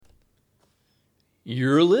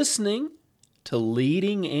You're listening to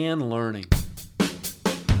Leading and Learning.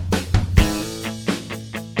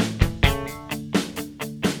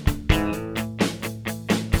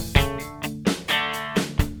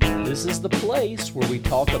 This is the place where we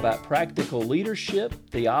talk about practical leadership,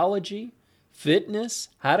 theology, fitness,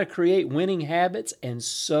 how to create winning habits, and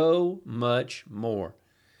so much more.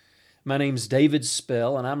 My name's David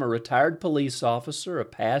Spell, and I'm a retired police officer, a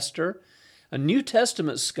pastor, a New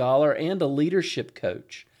Testament scholar, and a leadership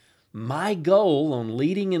coach. My goal on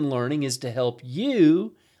Leading and Learning is to help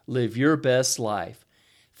you live your best life.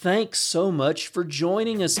 Thanks so much for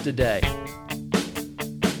joining us today.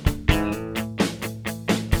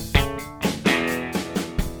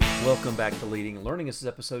 Welcome back to Leading and Learning. This is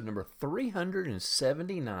episode number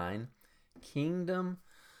 379, Kingdom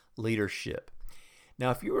Leadership.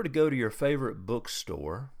 Now, if you were to go to your favorite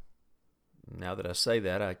bookstore, now that I say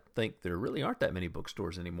that, I think there really aren't that many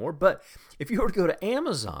bookstores anymore. But if you were to go to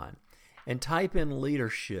Amazon and type in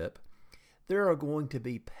leadership, there are going to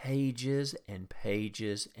be pages and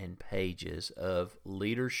pages and pages of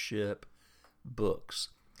leadership books.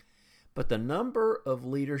 But the number of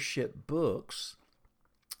leadership books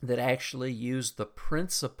that actually use the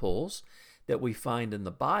principles that we find in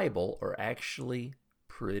the Bible are actually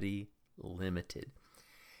pretty limited.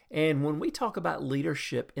 And when we talk about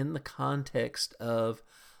leadership in the context of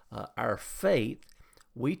our faith,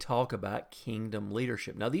 we talk about kingdom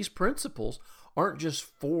leadership. Now, these principles aren't just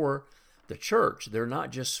for the church. They're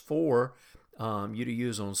not just for you to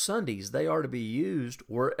use on Sundays. They are to be used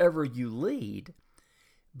wherever you lead,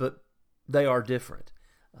 but they are different.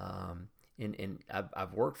 And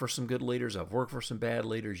I've worked for some good leaders. I've worked for some bad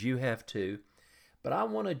leaders. You have too. But I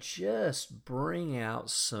want to just bring out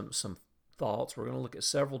some thoughts. We're going to look at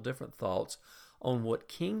several different thoughts on what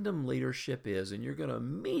kingdom leadership is, and you're going to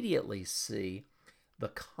immediately see the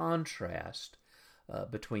contrast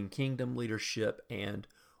between kingdom leadership and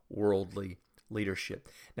worldly leadership.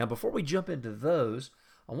 Now, before we jump into those,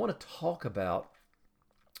 I want to talk about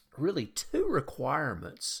really two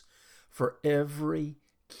requirements for every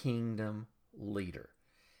kingdom leader.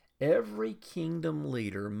 Every kingdom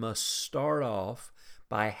leader must start off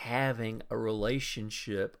by having a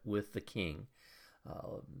relationship with the King.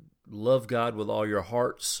 Love God with all your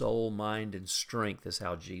heart, soul, mind, and strength is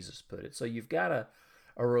how Jesus put it. So you've got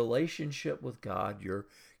a relationship with God.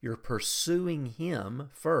 You're pursuing Him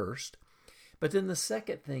first. But then the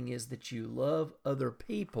second thing is that you love other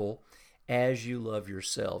people as you love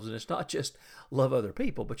yourselves. And it's not just love other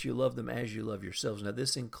people, but you love them as you love yourselves. Now,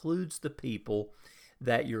 this includes the people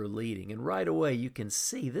that you're leading. And right away, you can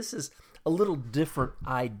see this is a little different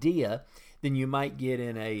idea than you might get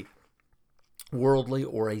in a worldly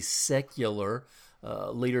or a secular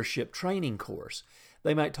leadership training course.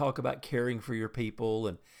 They might talk about caring for your people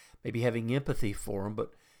and maybe having empathy for them,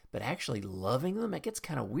 but actually loving them, it gets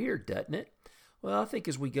kind of weird, doesn't it? Well, I think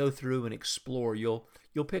as we go through and explore, you'll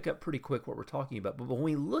pick up pretty quick what we're talking about. But when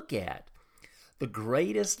we look at the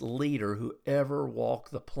greatest leader who ever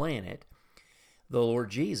walked the planet, the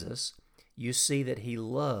Lord Jesus, you see that He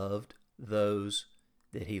loved those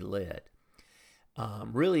that He led.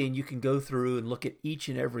 Really, and you can go through and look at each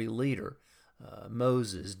and every leader,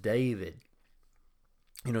 Moses, David,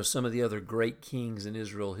 some of the other great kings in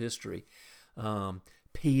Israel history,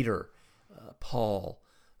 Peter, Paul,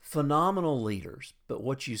 phenomenal leaders. But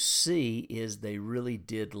what you see is they really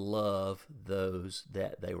did love those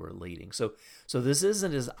that they were leading. So this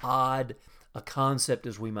isn't as odd a concept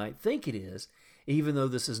as we might think it is, even though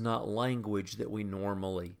this is not language that we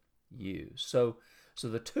normally use. So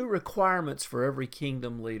the two requirements for every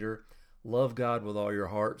kingdom leader: love God with all your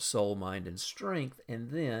heart, soul, mind, and strength, and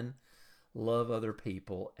then love other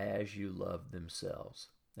people as you love themselves,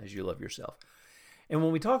 as you love yourself. And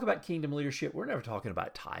when we talk about kingdom leadership, we're never talking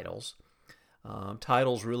about titles.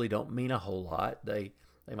 Titles really don't mean a whole lot. They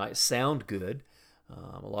might sound good.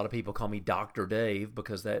 A lot of people call me Dr. Dave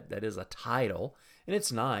because that is a title, and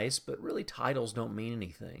it's nice, but really titles don't mean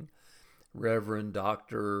anything. Reverend,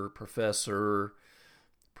 doctor, professor,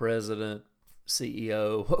 president,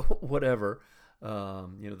 CEO, whatever.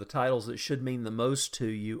 The titles that should mean the most to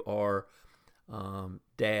you are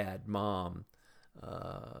dad, mom,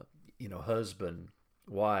 husband,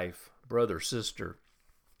 wife, brother, sister,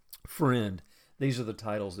 friend. These are the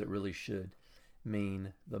titles that really should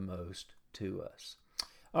mean the most to us.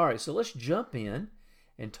 All right, so let's jump in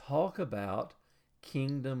and talk about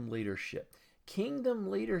kingdom leadership. Kingdom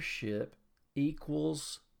leadership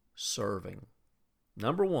equals serving.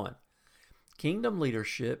 Number one, kingdom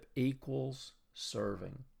leadership equals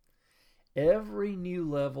serving. Every new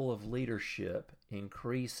level of leadership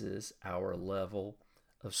increases our level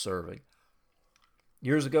of serving.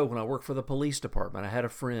 Years ago when I worked for the police department, I had a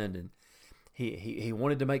friend, and he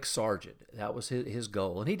wanted to make sergeant. That was his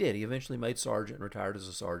goal, and he did. He eventually made sergeant and retired as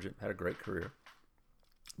a sergeant, had a great career.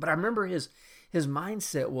 But I remember his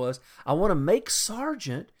mindset was, I want to make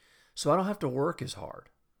sergeant so I don't have to work as hard.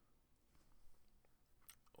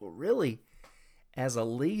 Well, really, as a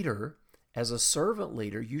leader, as a servant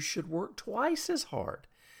leader, you should work twice as hard.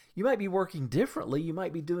 You might be working differently, you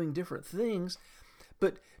might be doing different things,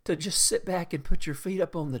 but to just sit back and put your feet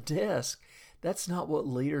up on the desk, that's not what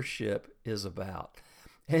leadership is about.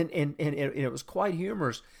 And it was quite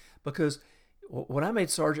humorous, because when I made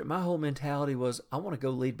sergeant, my whole mentality was, I want to go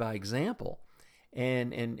lead by example.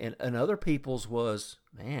 And other people's was,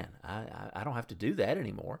 man, I don't have to do that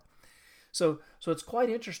anymore. So it's quite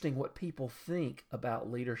interesting what people think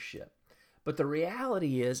about leadership. But the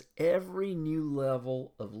reality is, every new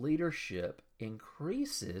level of leadership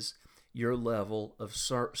increases your level of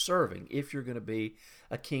serving if you're going to be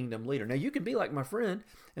a kingdom leader. Now, you can be like my friend,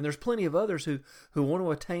 and there's plenty of others who want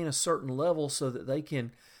to attain a certain level so that they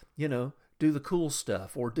can, do the cool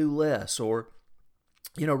stuff, or do less, or,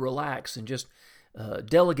 relax and just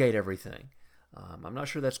delegate everything. I'm not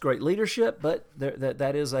sure that's great leadership, but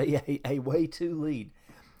that is a way to lead.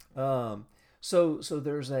 So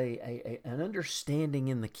there's an understanding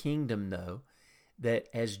in the kingdom, though, that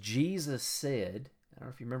as Jesus said, I don't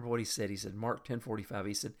know if you remember what he said. He said, Mark 10:45,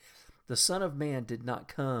 he said, the Son of Man did not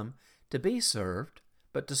come to be served,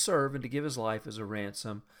 but to serve and to give his life as a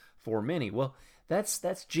ransom for many. Well,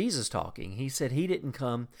 that's Jesus talking. He said he didn't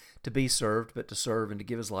come to be served, but to serve and to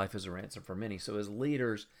give his life as a ransom for many. So as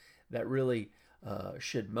leaders, that really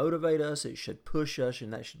should motivate us. It should push us,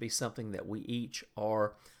 and that should be something that we each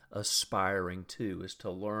are aspiring to, is to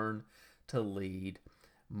learn to lead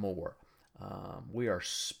more. We are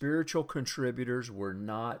spiritual contributors. We're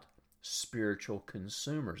not spiritual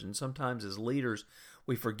consumers. And sometimes as leaders,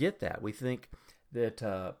 we forget that. We think that,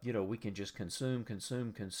 we can just consume.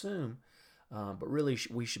 But really,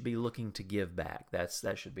 we should be looking to give back.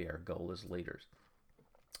 That should be our goal as leaders.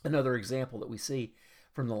 Another example that we see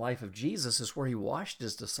from the life of Jesus is where he washed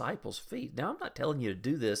his disciples' feet. Now, I'm not telling you to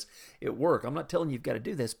do this at work. I'm not telling you you've got to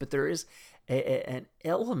do this, but there is an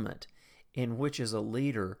element in which, as a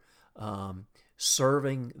leader,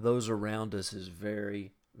 serving those around us is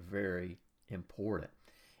very, very important.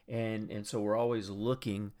 And so we're always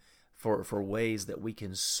looking for ways that we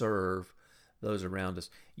can serve those around us.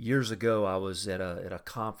 Years ago, I was at a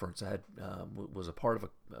conference. I was a part of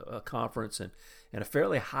a conference, and a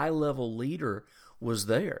fairly high-level leader was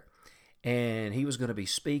there. And he was going to be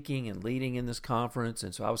speaking and leading in this conference,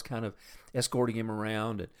 and so I was kind of escorting him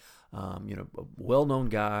around. And a well-known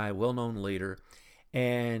guy, well-known leader.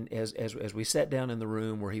 And as we sat down in the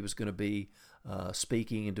room where he was going to be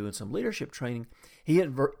speaking and doing some leadership training, he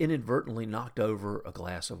inadvertently knocked over a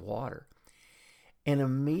glass of water. And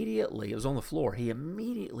immediately, it was on the floor, he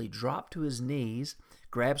immediately dropped to his knees,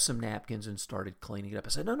 grabbed some napkins, and started cleaning it up.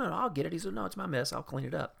 I said, no, I'll get it. He said, no, it's my mess. I'll clean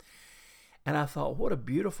it up. And I thought, what a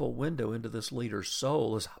beautiful window into this leader's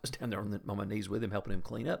soul, as I was down there on my knees with him, helping him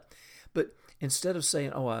clean up. But instead of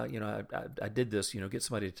saying, I did this, get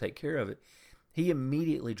somebody to take care of it, he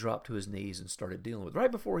immediately dropped to his knees and started dealing with it,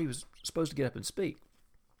 right before he was supposed to get up and speak.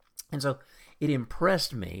 And so it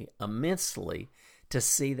impressed me immensely to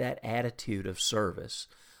see that attitude of service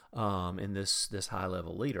in this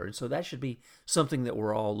high-level leader. And so that should be something that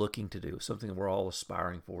we're all looking to do, something that we're all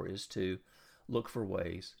aspiring for, is to look for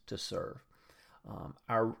ways to serve.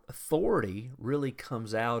 Our authority really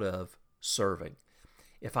comes out of serving.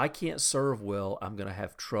 If I can't serve well, I'm going to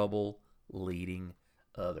have trouble leading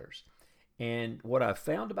others. And what I've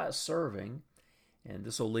found about serving, and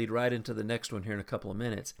this will lead right into the next one here in a couple of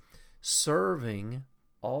minutes, serving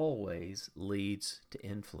always leads to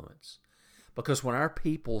influence. Because when our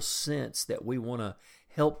people sense that we want to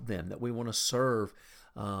help them, that we want to serve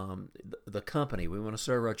the company, we want to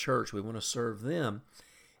serve our church, we want to serve them,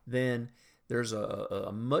 then there's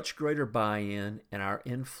a much greater buy-in, and our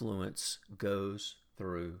influence goes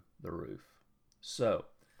through the roof. So,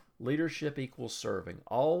 leadership equals serving.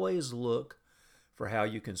 Always look for how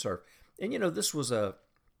you can serve. And this was a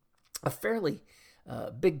fairly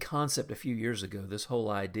big concept a few years ago, this whole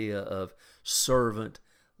idea of servant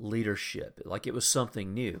leadership, like it was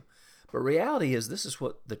something new. But reality is, this is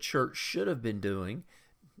what the church should have been doing,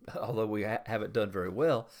 although we haven't done very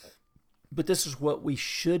well. But this is what we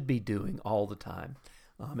should be doing all the time.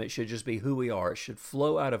 It should just be who we are. It should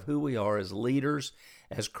flow out of who we are as leaders,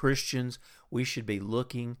 as Christians. We should be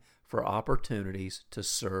looking for opportunities to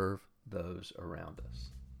serve those around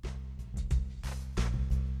us.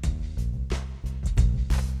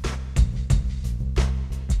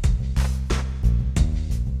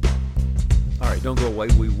 Don't go away.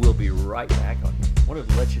 We will be right back. I wanted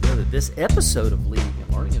to let you know that this episode of Leading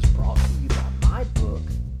and Learning is brought to you by my book,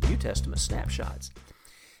 New Testament Snapshots.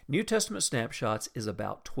 New Testament Snapshots is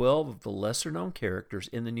about 12 of the lesser-known characters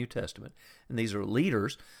in the New Testament, and these are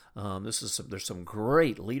leaders. There's some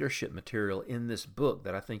great leadership material in this book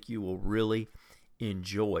that I think you will really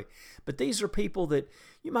enjoy. But these are people that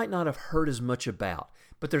you might not have heard as much about,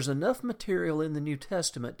 but there's enough material in the New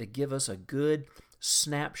Testament to give us a good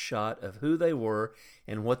snapshot of who they were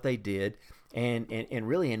and what they did, and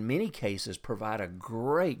really in many cases provide a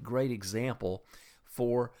great example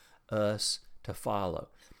for us to follow.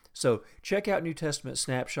 So check out New Testament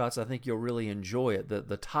Snapshots. I think you'll really enjoy it.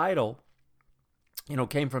 The title,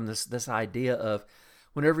 came from this idea of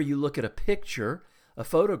whenever you look at a picture, a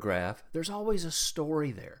photograph, there's always a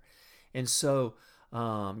story there. And so,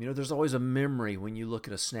 there's always a memory when you look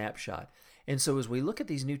at a snapshot. And so as we look at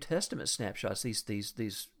these New Testament snapshots,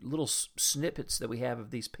 these little snippets that we have of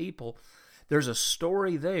these people, there's a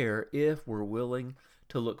story there if we're willing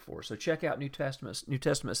to look for. So check out New Testament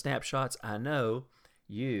Snapshots. I know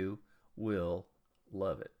you will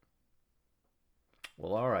love it.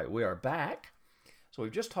 Well, all right, we are back. So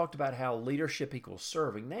we've just talked about how leadership equals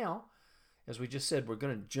serving. Now, as we just said, we're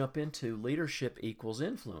going to jump into leadership equals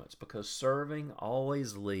influence, because serving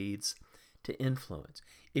always leads to influence.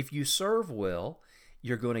 If you serve well,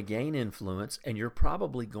 you're going to gain influence, and you're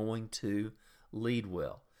probably going to lead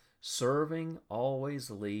well. Serving always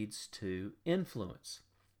leads to influence.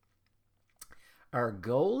 Our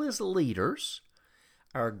goal as leaders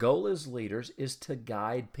is to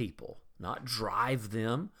guide people, not drive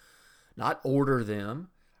them, not order them.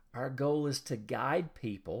 Our goal is to guide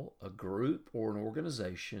people, a group or an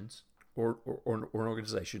organization,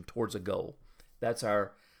 towards a goal. That's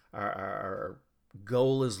our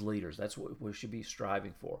goal as leaders. That's what we should be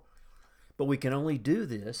striving for. But we can only do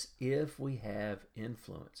this if we have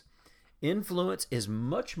influence. Influence is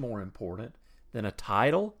much more important than a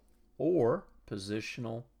title or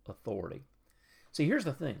positional authority. See, here's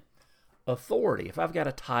the thing. Authority, if I've got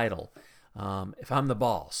a title, if I'm the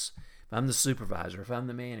boss, if I'm the supervisor, if I'm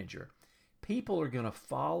the manager, people are going to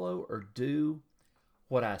follow or do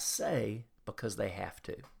what I say because they have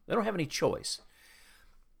to. They don't have any choice.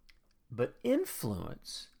 But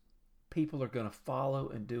influence, people are going to follow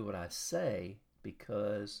and do what I say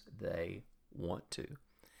because they want to.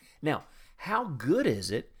 Now, how good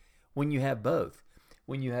is it when you have both?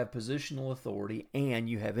 When you have positional authority and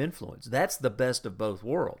you have influence. That's the best of both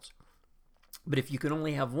worlds. But if you can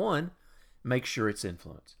only have one, make sure it's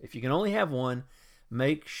influence. If you can only have one,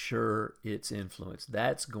 make sure it's influence.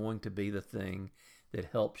 That's going to be the thing that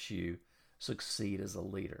helps you succeed as a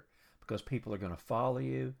leader, because people are going to follow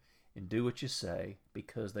you and do what you say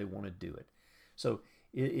because they want to do it. So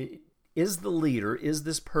is the leader, is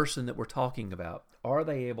this person that we're talking about, are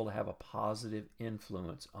they able to have a positive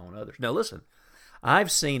influence on others? Now listen, I've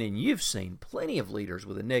seen and you've seen plenty of leaders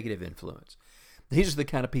with a negative influence. These are the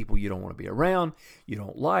kind of people you don't want to be around, you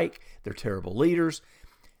don't like, they're terrible leaders.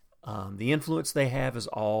 The influence they have is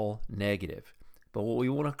all negative. But what we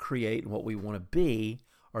want to create and what we want to be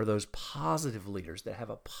are those positive leaders that have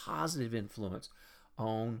a positive influence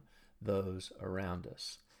on those around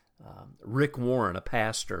us. Rick Warren, a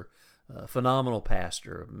pastor, a phenomenal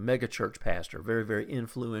pastor, a megachurch pastor, very, very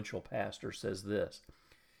influential pastor, says this: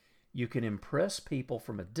 you can impress people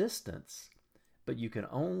from a distance, but you can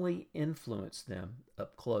only influence them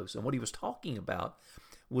up close. And what he was talking about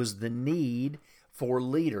was the need for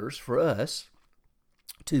leaders, for us,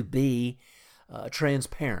 to be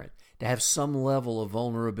transparent, to have some level of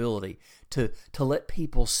vulnerability, to let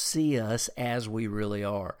people see us as we really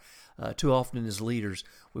are. Too often as leaders,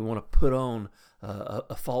 we want to put on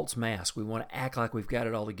a false mask. We want to act like we've got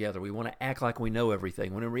it all together. We want to act like we know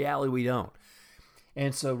everything, when in reality we don't.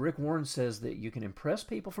 And so Rick Warren says that you can impress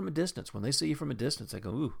people from a distance. When they see you from a distance, they go,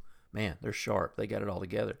 ooh, man, they're sharp. They got it all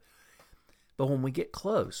together. But when we get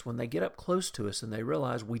close, when they get up close to us and they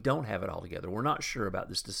realize we don't have it all together, we're not sure about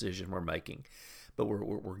this decision we're making, but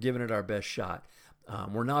we're giving it our best shot.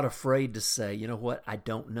 We're not afraid to say, you know what, I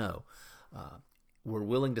don't know. We're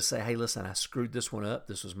willing to say, hey, listen, I screwed this one up.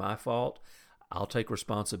 This was my fault. I'll take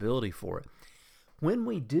responsibility for it. When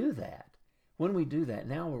we do that,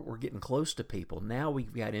 now we're getting close to people. Now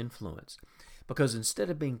we've got influence. Because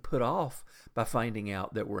instead of being put off by finding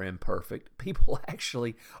out that we're imperfect, people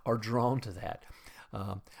actually are drawn to that.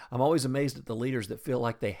 I'm always amazed at the leaders that feel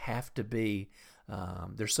like they have to be,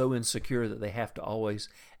 they're so insecure that they have to always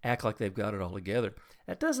act like they've got it all together.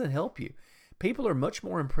 That doesn't help you. People are much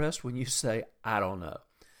more impressed when you say, I don't know.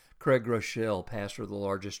 Craig Groeschel, pastor of the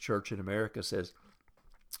largest church in America, says,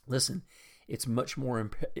 listen, it's much more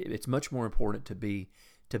important to be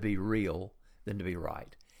real than to be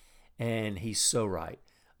right. And he's so right.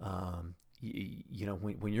 When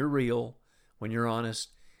you're real, when you're honest,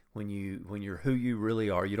 when you're who you really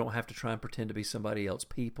are, you don't have to try and pretend to be somebody else.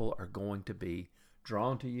 People are going to be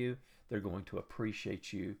drawn to you. They're going to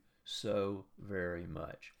appreciate you so very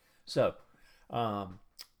much. So,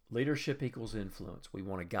 leadership equals influence. We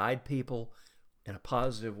want to guide people in a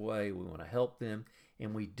positive way. We want to help them.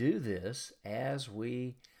 And we do this as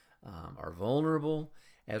we are vulnerable,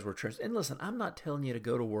 as we're transparent. And listen, I'm not telling you to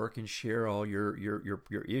go to work and share all your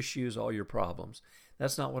issues, all your problems.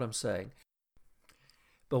 That's not what I'm saying.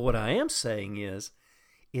 But what I am saying is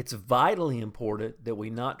it's vitally important that we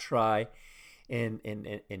not try and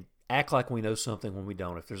act like we know something when we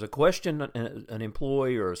don't. If there's a question an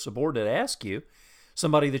employee or a subordinate asks you,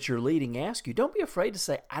 somebody that you're leading asks you, don't be afraid to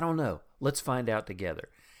say, I don't know. Let's find out together.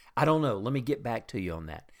 I don't know. Let me get back to you on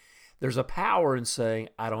that. There's a power in saying,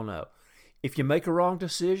 I don't know. If you make a wrong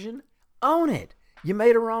decision, own it. You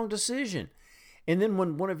made a wrong decision. And then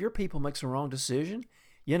when one of your people makes a wrong decision,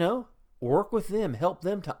 work with them, help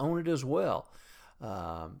them to own it as well.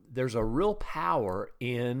 There's a real power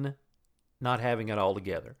in not having it all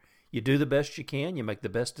together. You do the best you can. You make the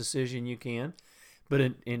best decision you can. But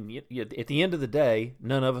at the end of the day,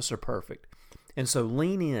 none of us are perfect. And so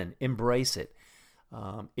lean in, embrace it.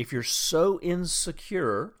 If you're so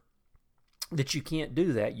insecure that you can't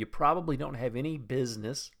do that, you probably don't have any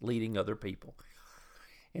business leading other people.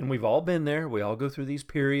 And we've all been there. We all go through these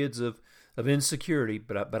periods of insecurity,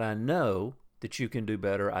 but I know that you can do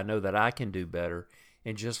better. I know that I can do better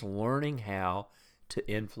in just learning how to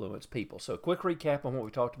influence people. So a quick recap on what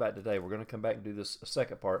we talked about today. We're going to come back and do this a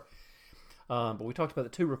second part. But we talked about the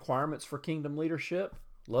 2 requirements for kingdom leadership: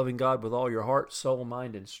 loving God with all your heart, soul,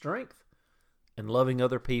 mind, and strength, and loving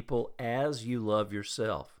other people as you love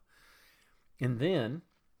yourself. And then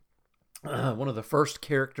one of the first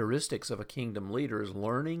characteristics of a kingdom leader is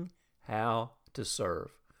learning how to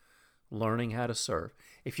serve. Learning how to serve.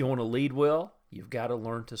 If you want to lead well, you've got to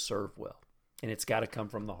learn to serve well. And it's got to come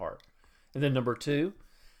from the heart. And then number 2,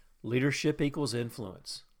 leadership equals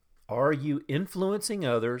influence. Are you influencing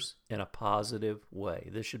others in a positive way?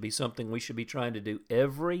 This should be something we should be trying to do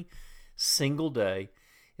every single day,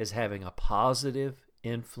 is having a positive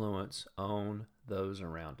influence on those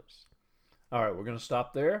around us. All right, we're going to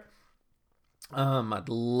stop there. I'd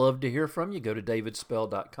love to hear from you. Go to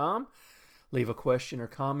davidspell.com. Leave a question or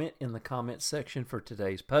comment in the comment section for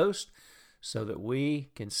today's post so that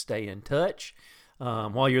we can stay in touch.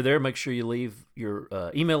 While you're there, make sure you leave your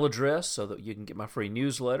email address so that you can get my free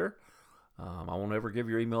newsletter. I won't ever give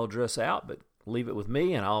your email address out, but leave it with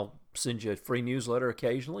me and I'll send you a free newsletter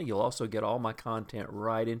occasionally. You'll also get all my content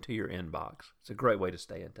right into your inbox. It's a great way to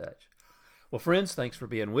stay in touch. Well, friends, thanks for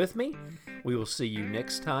being with me. We will see you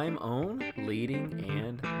next time on Leading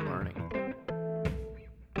and Learning.